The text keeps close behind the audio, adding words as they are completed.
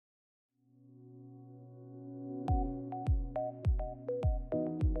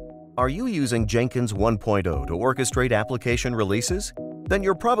Are you using Jenkins 1.0 to orchestrate application releases? Then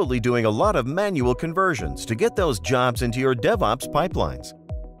you're probably doing a lot of manual conversions to get those jobs into your DevOps pipelines.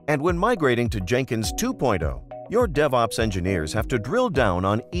 And when migrating to Jenkins 2.0, your DevOps engineers have to drill down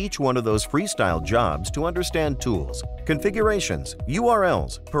on each one of those Freestyle jobs to understand tools, configurations,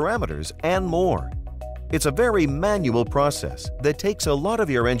 URLs, parameters, and more. It's a very manual process that takes a lot of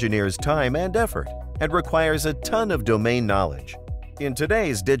your engineers' time and effort and requires a ton of domain knowledge. In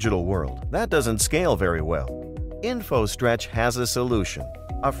today's digital world, that doesn't scale very well. Infostretch has a solution,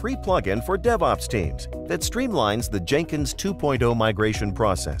 a free plugin for DevOps teams that streamlines the Jenkins 2.0 migration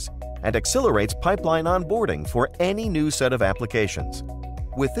process and accelerates pipeline onboarding for any new set of applications.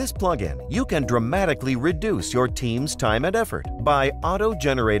 With this plugin, you can dramatically reduce your team's time and effort by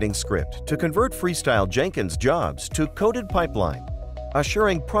auto-generating script to convert Freestyle Jenkins jobs to coded pipeline,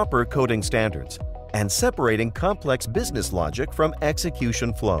 assuring proper coding standards, and separating complex business logic from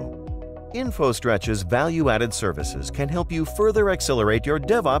execution flow. Infostretch's value-added services can help you further accelerate your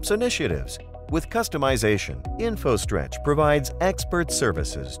DevOps initiatives. With customization, Infostretch provides expert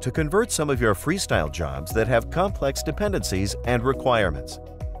services to convert some of your Freestyle jobs that have complex dependencies and requirements.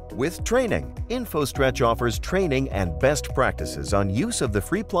 With training, Infostretch offers training and best practices on use of the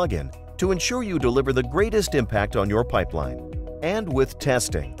free plugin to ensure you deliver the greatest impact on your pipeline. And with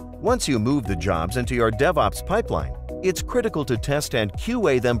testing, once you move the jobs into your DevOps pipeline, it's critical to test and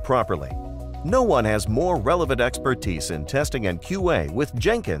QA them properly. No one has more relevant expertise in testing and QA with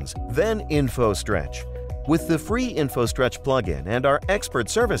Jenkins than Infostretch. With the free Infostretch plugin and our expert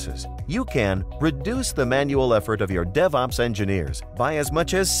services, you can reduce the manual effort of your DevOps engineers by as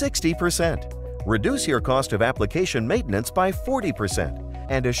much as 60%, reduce your cost of application maintenance by 40%,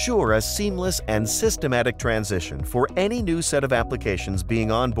 and assure a seamless and systematic transition for any new set of applications being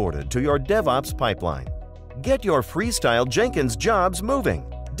onboarded to your DevOps pipeline. Get your Freestyle Jenkins jobs moving.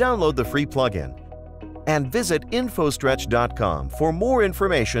 Download the free plugin and visit infostretch.com for more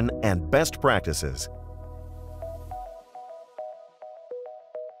information and best practices.